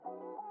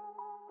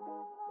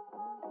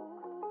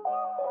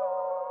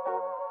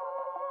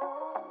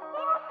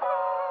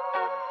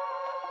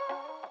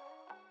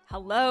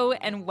Hello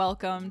and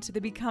welcome to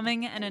the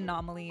Becoming an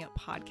Anomaly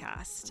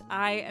podcast.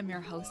 I am your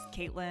host,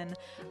 Caitlin.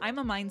 I'm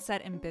a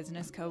mindset and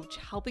business coach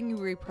helping you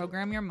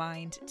reprogram your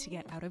mind to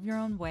get out of your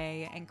own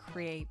way and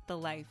create the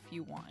life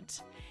you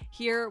want.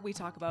 Here we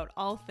talk about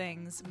all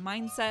things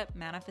mindset,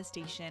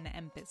 manifestation,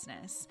 and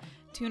business.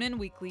 Tune in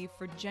weekly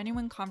for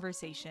genuine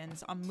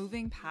conversations on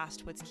moving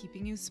past what's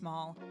keeping you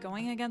small,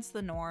 going against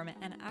the norm,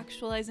 and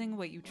actualizing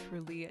what you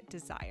truly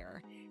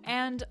desire.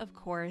 And, of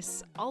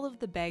course, all of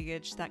the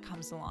baggage that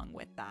comes along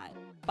with that.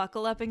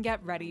 Buckle up and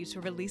get ready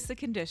to release the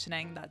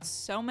conditioning that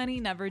so many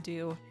never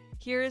do.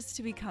 Here's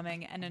to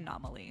becoming an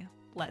anomaly.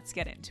 Let's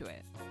get into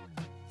it.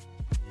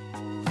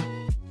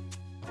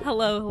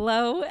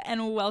 Hello,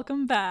 and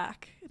welcome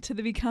back to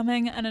the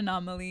Becoming an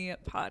Anomaly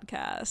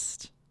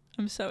podcast.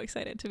 I'm so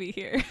excited to be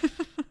here.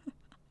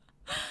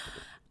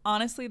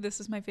 Honestly, this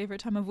is my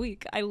favorite time of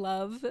week. I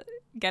love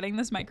getting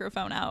this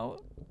microphone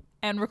out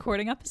and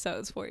recording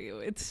episodes for you.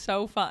 It's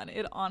so fun.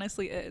 It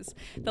honestly is.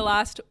 The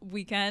last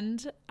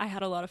weekend, I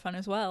had a lot of fun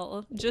as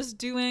well, just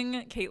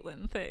doing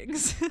Caitlin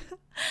things.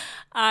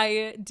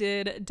 I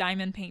did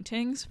diamond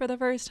paintings for the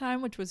first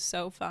time, which was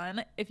so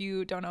fun. If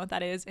you don't know what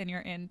that is and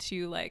you're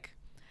into like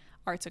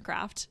arts and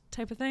craft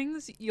type of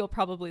things, you'll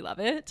probably love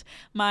it.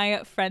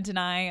 My friend and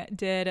I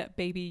did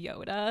Baby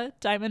Yoda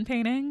diamond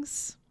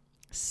paintings.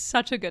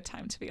 Such a good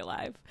time to be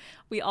alive.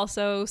 We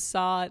also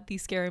saw the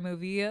scary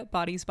movie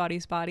Bodies,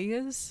 Bodies,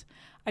 Bodies.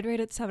 I'd rate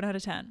it 7 out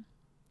of 10.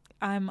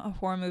 I'm a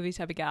horror movie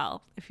type of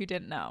gal, if you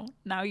didn't know.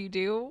 Now you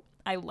do.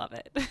 I love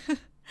it.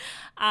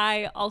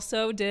 I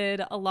also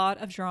did a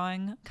lot of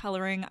drawing,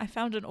 coloring. I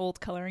found an old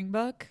coloring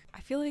book.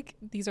 I feel like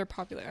these are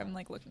popular. I'm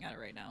like looking at it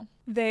right now.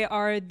 They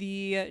are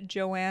the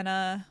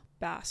Joanna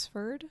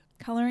Basford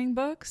coloring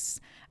books.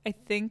 I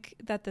think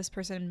that this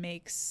person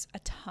makes a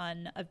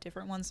ton of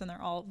different ones and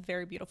they're all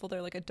very beautiful.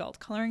 They're like adult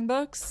coloring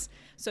books.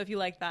 So if you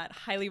like that,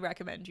 highly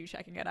recommend you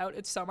checking it out.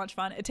 It's so much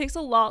fun. It takes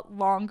a lot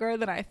longer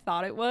than I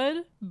thought it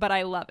would, but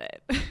I love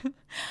it.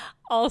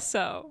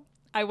 Also,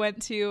 I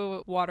went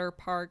to water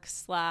park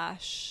 /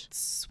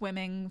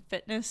 swimming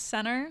fitness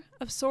center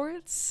of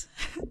sorts.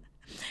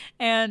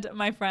 And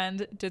my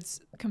friend did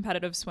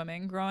competitive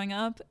swimming growing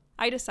up.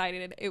 I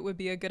decided it would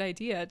be a good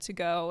idea to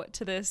go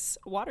to this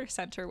water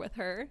center with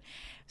her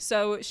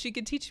so she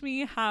could teach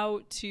me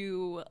how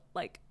to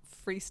like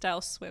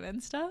freestyle swim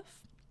and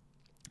stuff.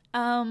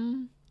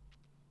 I'm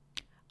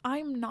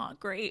not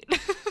great.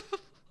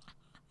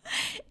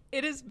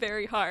 It is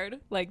very hard.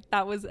 Like,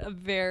 that was a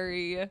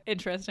very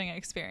interesting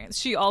experience.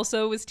 She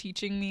also was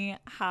teaching me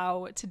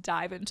how to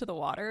dive into the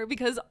water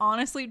because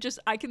honestly, just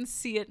I can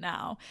see it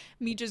now.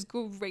 Me just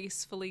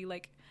gracefully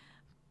like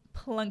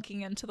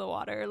plunking into the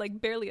water, like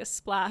barely a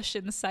splash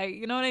in sight.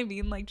 You know what I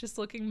mean? Like just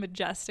looking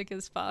majestic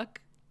as fuck.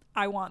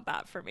 I want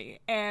that for me.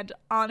 And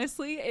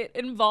honestly, it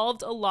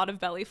involved a lot of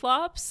belly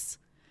flops.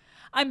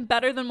 I'm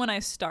better than when I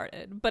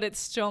started, but it's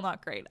still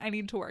not great. I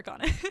need to work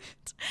on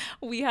it.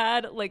 We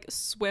had like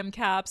swim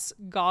caps,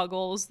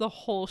 goggles, the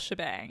whole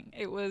shebang.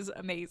 It was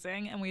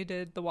amazing. And we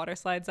did the water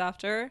slides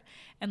after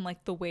and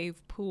like the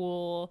wave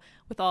pool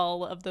with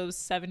all of those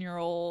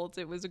 7-year-olds.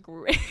 It was a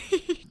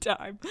great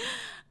time.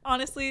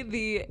 Honestly,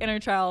 the inner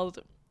child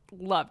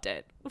loved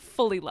it,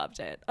 fully loved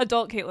it.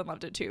 Adult Caitlin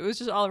loved it too. It was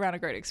just all around a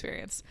great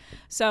experience.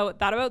 So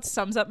that about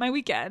sums up my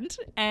weekend.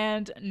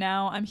 And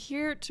now I'm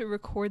here to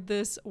record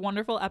this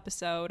wonderful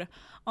episode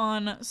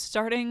on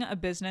starting a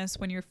business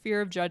when your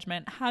fear of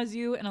judgment has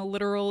you in a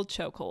literal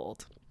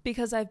chokehold.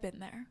 Because I've been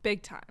there,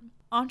 big time.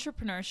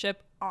 Entrepreneurship,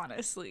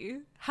 honestly,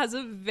 has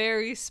a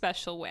very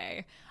special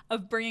way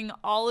of bringing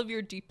all of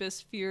your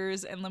deepest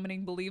fears and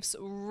limiting beliefs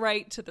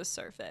right to the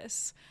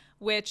surface,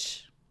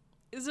 which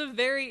is a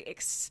very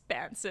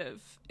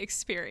expansive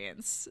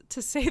experience, to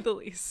say the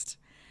least.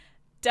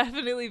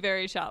 Definitely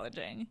very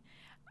challenging.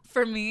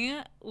 For me,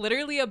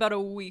 literally about a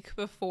week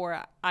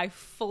before I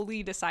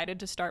fully decided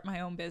to start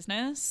my own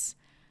business,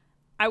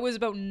 I was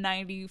about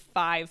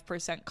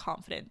 95%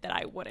 confident that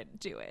I wouldn't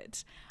do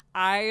it.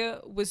 I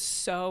was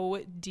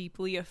so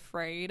deeply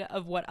afraid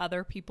of what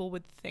other people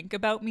would think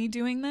about me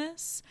doing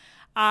this.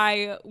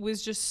 I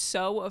was just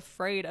so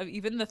afraid of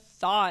even the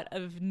thought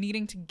of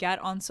needing to get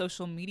on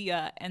social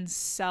media and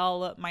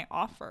sell my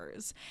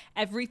offers.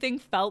 Everything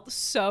felt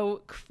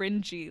so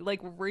cringy. Like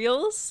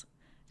Reels,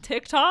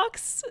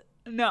 TikToks,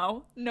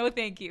 no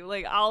thank you.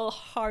 Like I'll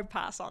hard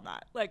pass on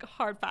that. Like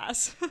hard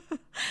pass.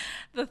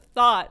 The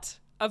thought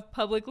of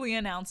publicly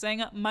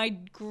announcing my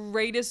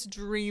greatest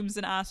dreams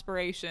and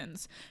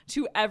aspirations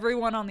to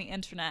everyone on the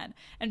internet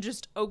and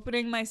just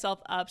opening myself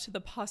up to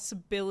the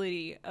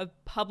possibility of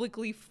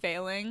publicly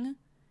failing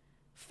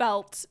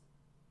felt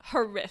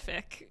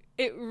horrific.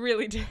 It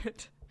really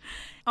did.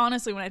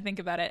 Honestly, when I think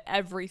about it,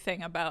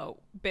 everything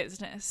about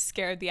business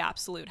scared the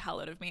absolute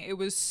hell out of me. It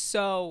was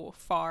so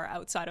far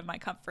outside of my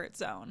comfort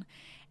zone.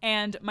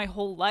 And my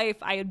whole life,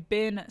 I had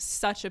been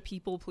such a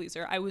people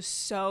pleaser. I was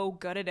so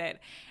good at it.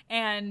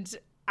 And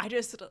I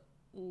just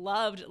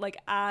loved, like,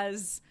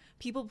 as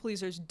people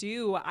pleasers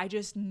do. I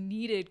just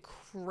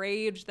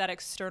craved that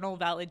external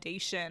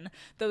validation,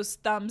 those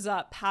thumbs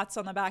up, pats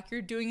on the back,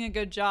 you're doing a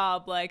good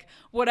job, like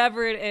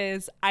whatever it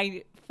is.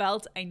 I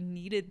felt I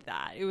needed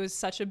that. It was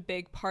such a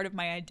big part of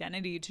my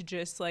identity to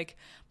just like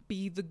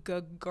be the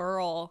good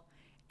girl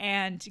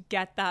and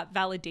get that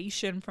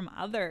validation from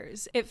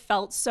others. It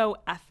felt so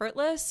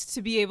effortless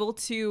to be able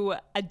to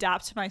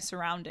adapt to my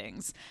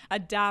surroundings,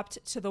 adapt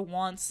to the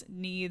wants,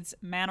 needs,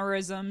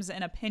 mannerisms,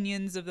 and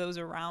opinions of those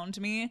around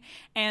me,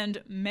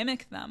 and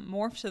mimic them,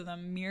 morph to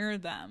them, mirror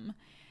them.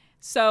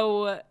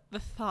 So the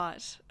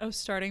thought of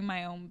starting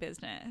my own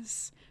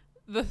business,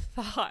 the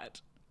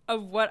thought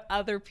of what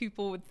other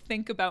people would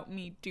think about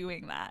me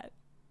doing that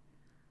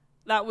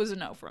was a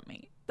no from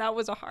me. That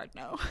was a hard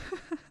no.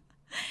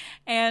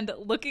 And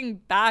looking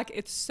back,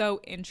 it's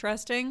so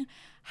interesting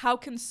how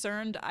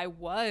concerned I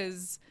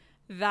was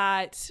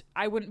that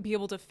I wouldn't be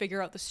able to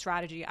figure out the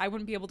strategy. I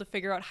wouldn't be able to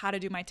figure out how to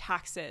do my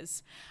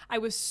taxes. I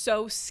was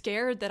so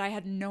scared that I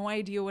had no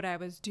idea what I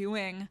was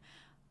doing.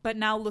 But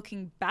now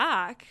looking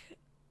back,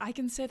 I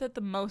can say that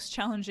the most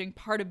challenging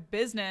part of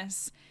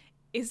business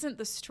isn't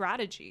the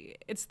strategy.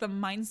 It's the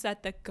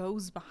mindset that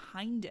goes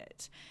behind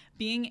it.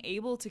 Being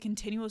able to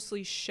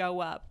continuously show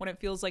up when it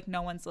feels like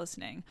no one's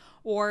listening,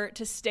 or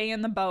to stay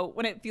in the boat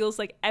when it feels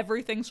like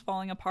everything's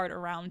falling apart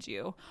around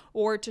you,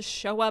 or to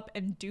show up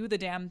and do the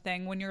damn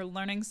thing when you're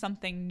learning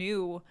something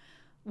new.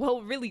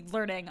 Well, really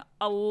learning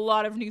a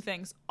lot of new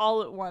things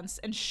all at once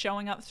and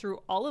showing up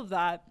through all of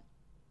that.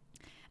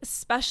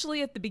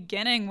 Especially at the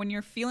beginning when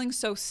you're feeling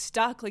so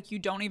stuck, like you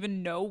don't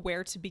even know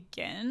where to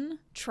begin.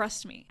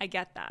 Trust me, I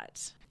get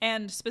that.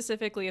 And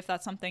specifically, if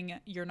that's something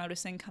you're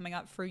noticing coming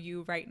up for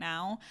you right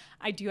now,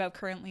 I do have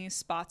currently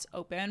spots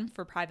open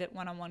for private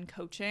one-on-one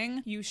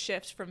coaching. You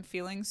shift from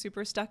feeling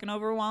super stuck and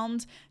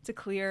overwhelmed to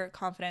clear,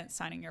 confident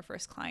signing your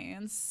first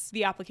clients.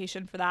 The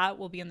application for that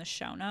will be in the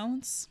show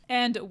notes.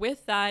 And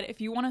with that, if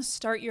you want to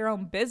start your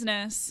own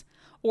business,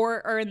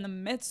 or are in the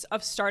midst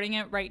of starting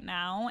it right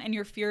now and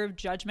your fear of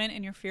judgment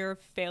and your fear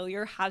of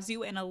failure has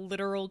you in a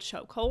literal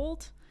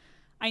chokehold,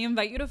 I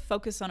invite you to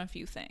focus on a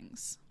few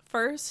things.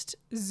 First,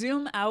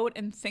 zoom out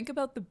and think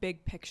about the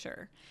big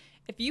picture.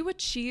 If you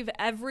achieve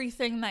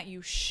everything that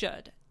you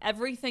should,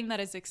 everything that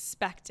is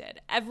expected,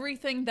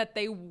 everything that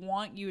they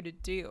want you to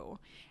do,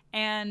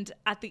 and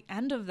at the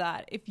end of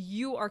that, if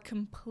you are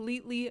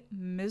completely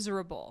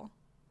miserable,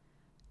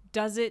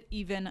 does it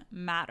even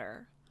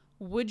matter?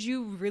 Would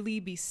you really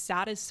be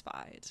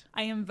satisfied?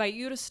 I invite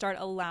you to start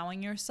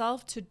allowing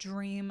yourself to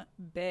dream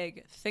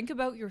big. Think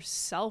about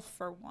yourself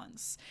for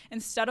once.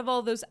 Instead of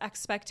all those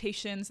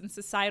expectations and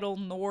societal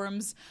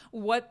norms,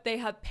 what they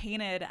have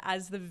painted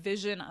as the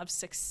vision of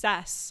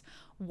success,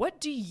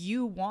 what do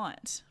you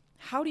want?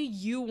 How do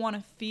you want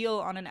to feel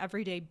on an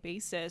everyday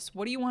basis?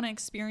 What do you want to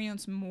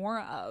experience more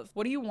of?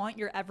 What do you want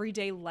your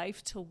everyday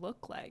life to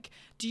look like?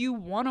 Do you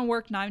want to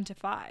work 9 to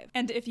 5?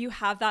 And if you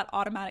have that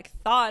automatic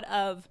thought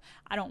of,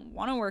 I don't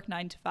want to work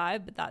 9 to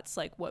 5, but that's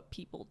like what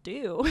people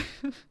do.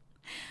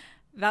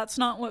 That's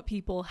not what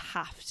people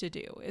have to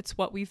do. It's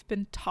what we've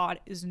been taught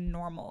is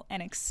normal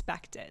and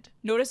expected.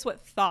 Notice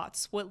what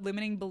thoughts, what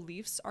limiting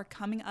beliefs are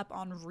coming up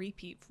on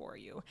repeat for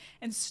you,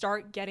 and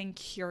start getting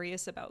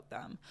curious about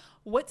them.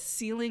 What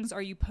ceilings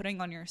are you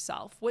putting on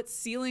yourself? What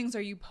ceilings are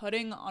you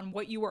putting on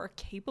what you are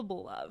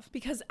capable of?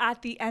 Because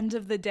at the end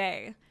of the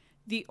day,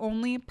 the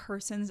only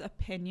person's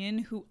opinion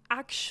who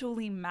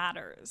actually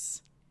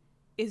matters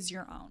is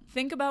your own.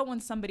 Think about when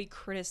somebody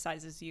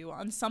criticizes you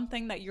on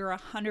something that you're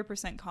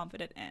 100%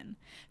 confident in.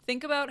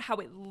 Think about how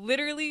it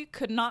literally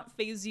could not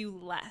faze you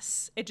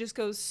less. It just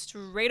goes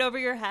straight over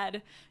your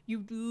head.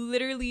 You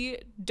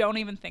literally don't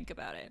even think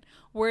about it.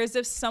 Whereas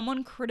if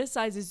someone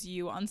criticizes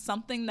you on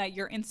something that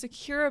you're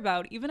insecure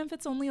about, even if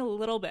it's only a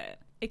little bit,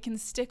 it can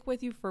stick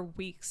with you for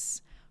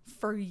weeks,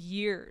 for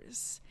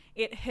years.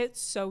 It hits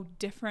so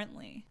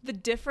differently. The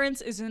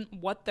difference isn't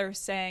what they're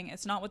saying.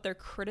 It's not what they're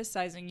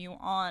criticizing you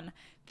on.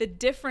 The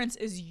difference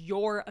is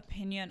your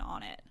opinion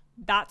on it.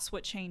 That's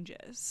what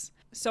changes.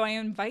 So I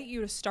invite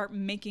you to start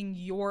making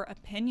your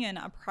opinion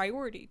a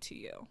priority to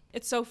you.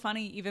 It's so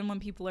funny, even when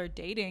people are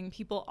dating,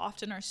 people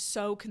often are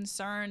so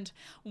concerned,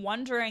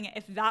 wondering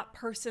if that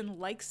person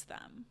likes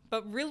them.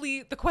 But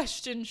really, the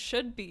question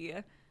should be,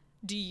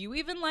 do you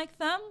even like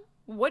them?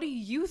 What do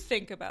you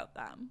think about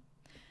them?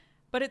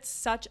 But it's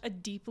such a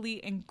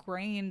deeply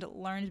ingrained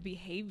learned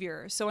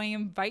behavior. So I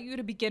invite you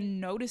to begin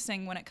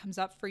noticing when it comes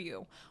up for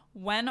you.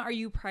 When are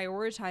you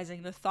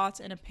prioritizing the thoughts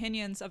and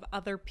opinions of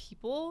other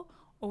people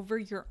over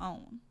your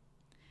own?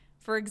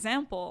 For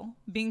example,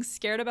 being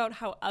scared about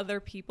how other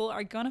people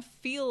are going to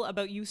feel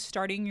about you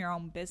starting your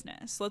own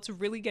business. Let's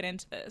really get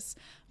into this.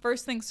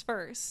 First things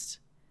first,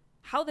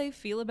 how they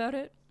feel about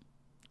it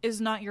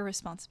is not your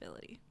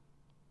responsibility.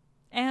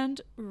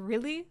 And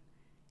really,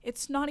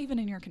 it's not even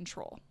in your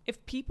control.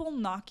 If people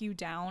knock you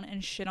down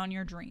and shit on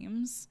your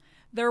dreams,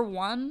 they're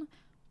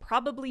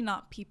probably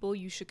not people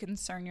you should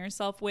concern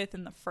yourself with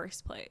in the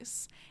first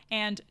place.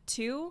 And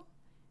 2,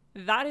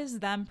 that is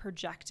them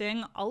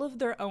projecting all of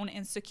their own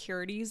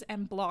insecurities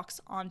and blocks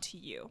onto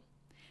you.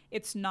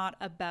 It's not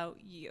about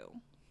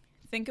you.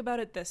 Think about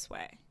it this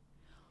way.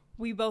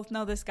 We both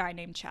know this guy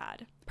named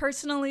Chad.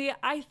 Personally,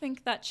 I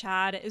think that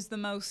Chad is the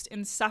most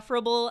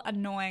insufferable,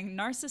 annoying,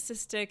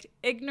 narcissistic,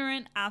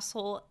 ignorant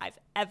asshole I've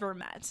ever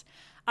met.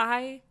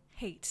 I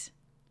hate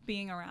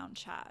being around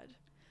Chad,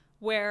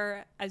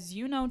 where, as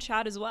you know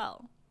Chad as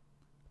well.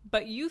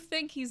 But you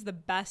think he's the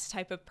best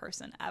type of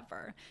person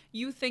ever.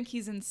 You think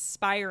he's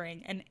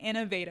inspiring and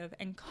innovative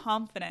and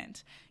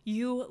confident.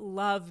 You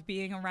love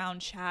being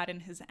around Chad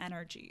and his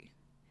energy.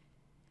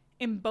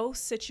 In both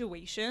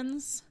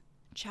situations,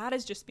 Chad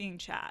is just being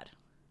Chad.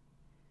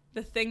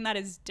 The thing that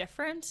is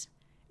different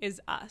is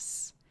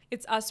us.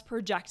 It's us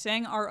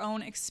projecting our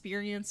own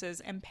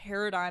experiences and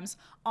paradigms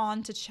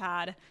onto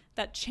Chad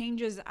that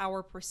changes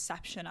our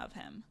perception of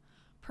him.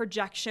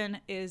 Projection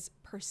is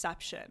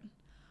perception.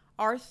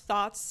 Our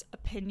thoughts,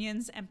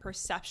 opinions, and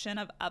perception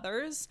of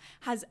others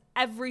has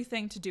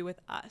everything to do with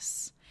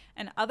us,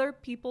 and other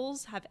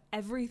people's have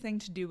everything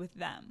to do with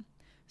them.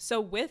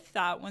 So with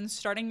that, when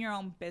starting your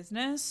own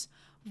business,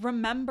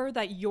 remember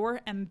that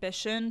your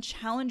ambition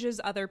challenges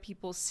other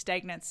people's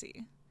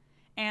stagnancy.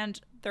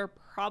 And they're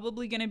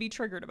probably going to be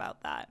triggered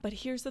about that. But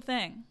here's the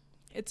thing.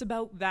 It's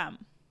about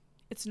them.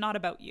 It's not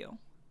about you.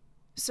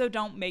 So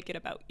don't make it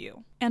about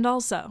you. And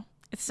also,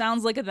 it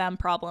sounds like a them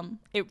problem.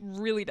 It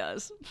really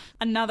does.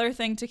 Another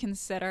thing to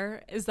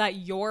consider is that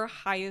your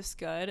highest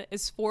good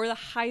is for the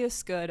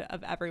highest good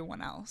of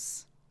everyone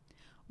else.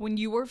 When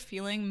you are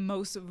feeling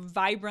most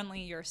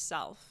vibrantly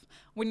yourself,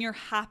 when you're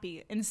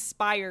happy,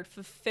 inspired,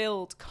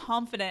 fulfilled,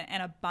 confident,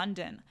 and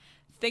abundant,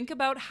 think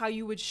about how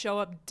you would show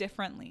up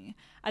differently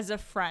as a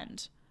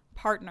friend,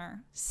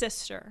 partner,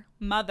 sister,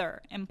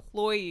 mother,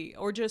 employee,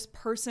 or just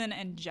person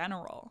in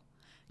general,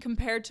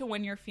 compared to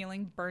when you're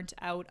feeling burnt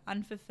out,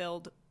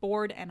 unfulfilled,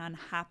 bored, and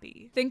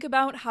unhappy. Think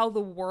about how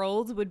the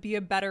world would be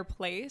a better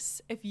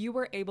place if you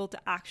were able to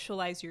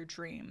actualize your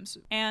dreams.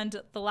 And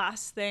the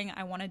last thing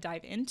I want to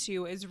dive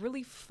into is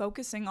really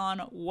focusing on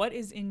what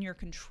is in your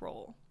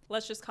control.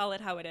 Let's just call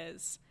it how it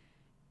is.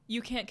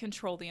 You can't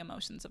control the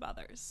emotions of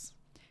others.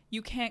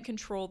 You can't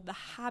control the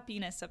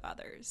happiness of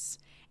others.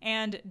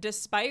 And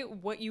despite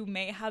what you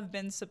may have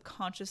been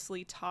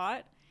subconsciously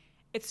taught,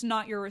 it's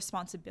not your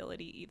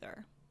responsibility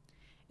either.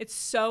 It's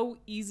so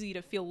easy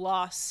to feel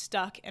lost,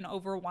 stuck, and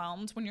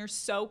overwhelmed when you're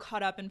so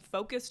caught up and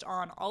focused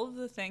on all of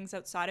the things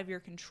outside of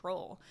your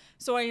control.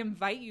 So I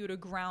invite you to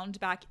ground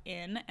back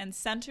in and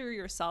center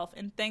yourself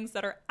in things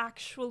that are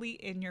actually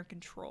in your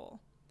control.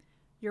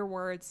 Your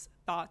words,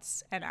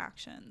 thoughts, and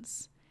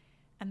actions.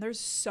 And there's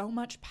so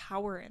much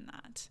power in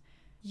that.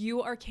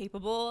 You are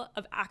capable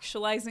of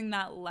actualizing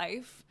that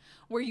life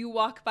where you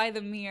walk by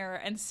the mirror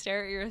and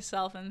stare at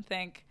yourself and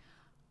think,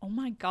 oh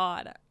my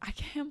God, I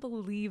can't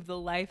believe the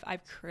life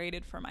I've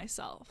created for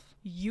myself.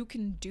 You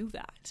can do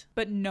that,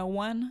 but no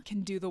one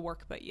can do the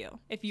work but you.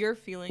 If you're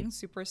feeling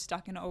super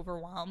stuck and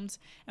overwhelmed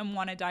and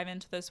want to dive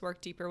into this work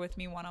deeper with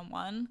me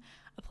one-on-one,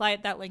 apply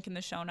at that link in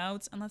the show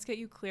notes and let's get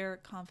you clear,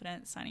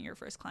 confident, signing your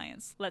first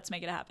clients. Let's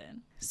make it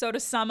happen. So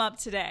to sum up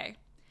today,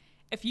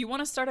 if you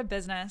want to start a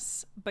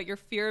business, but your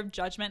fear of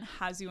judgment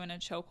has you in a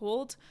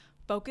chokehold,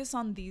 focus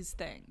on these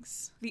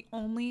things. The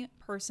only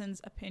person's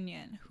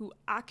opinion who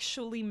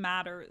actually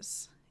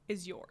matters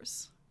is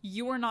yours.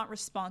 You are not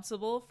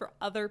responsible for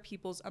other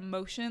people's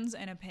emotions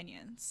and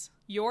opinions.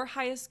 Your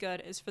highest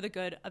good is for the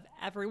good of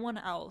everyone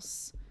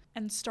else.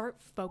 And start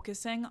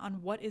focusing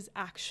on what is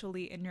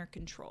actually in your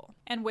control.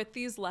 And with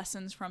these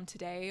lessons from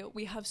today,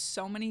 we have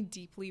so many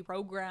deeply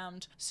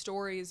programmed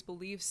stories,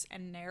 beliefs,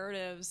 and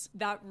narratives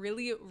that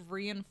really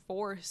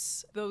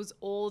reinforce those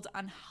old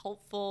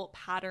unhelpful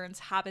patterns,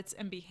 habits,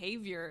 and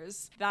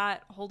behaviors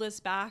that hold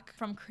us back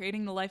from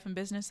creating the life and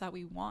business that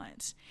we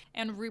want.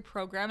 And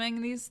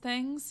reprogramming these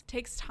things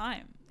takes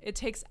time. It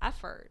takes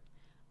effort.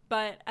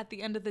 But at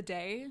the end of the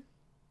day,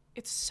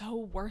 it's so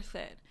worth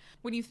it.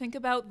 When you think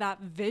about that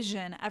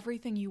vision,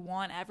 everything you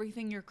want,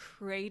 everything you're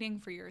creating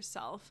for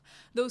yourself,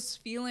 those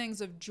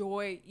feelings of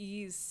joy,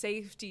 ease,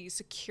 safety,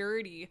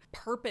 security,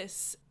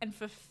 purpose, and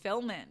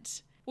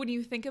fulfillment. When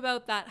you think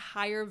about that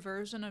higher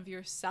version of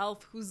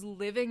yourself who's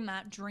living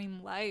that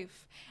dream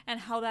life and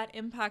how that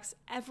impacts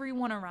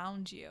everyone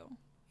around you.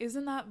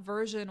 Isn't that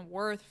version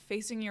worth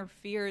facing your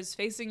fears,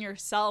 facing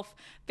yourself,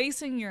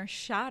 facing your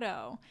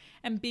shadow,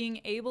 and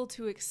being able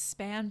to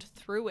expand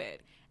through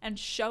it and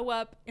show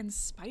up in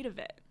spite of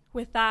it?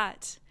 With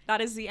that,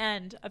 that is the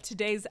end of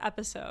today's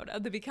episode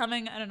of the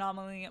Becoming an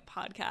Anomaly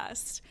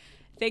podcast.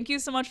 Thank you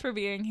so much for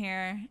being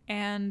here,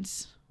 and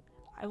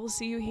I will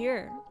see you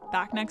here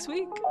back next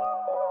week.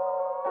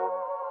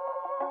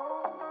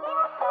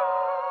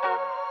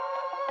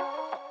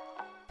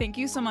 Thank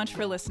you so much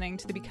for listening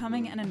to the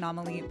Becoming an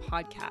Anomaly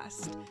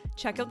podcast.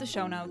 Check out the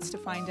show notes to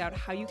find out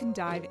how you can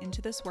dive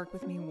into this work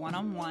with me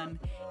one-on-one.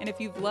 And if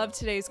you've loved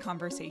today's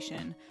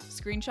conversation,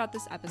 screenshot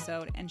this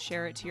episode and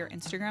share it to your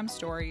Instagram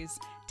stories,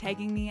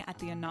 tagging me at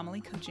the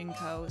Anomaly Coaching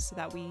Co. so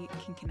that we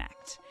can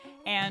connect.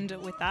 And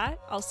with that,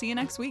 I'll see you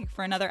next week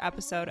for another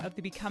episode of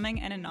the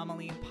Becoming an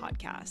Anomaly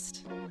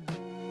podcast.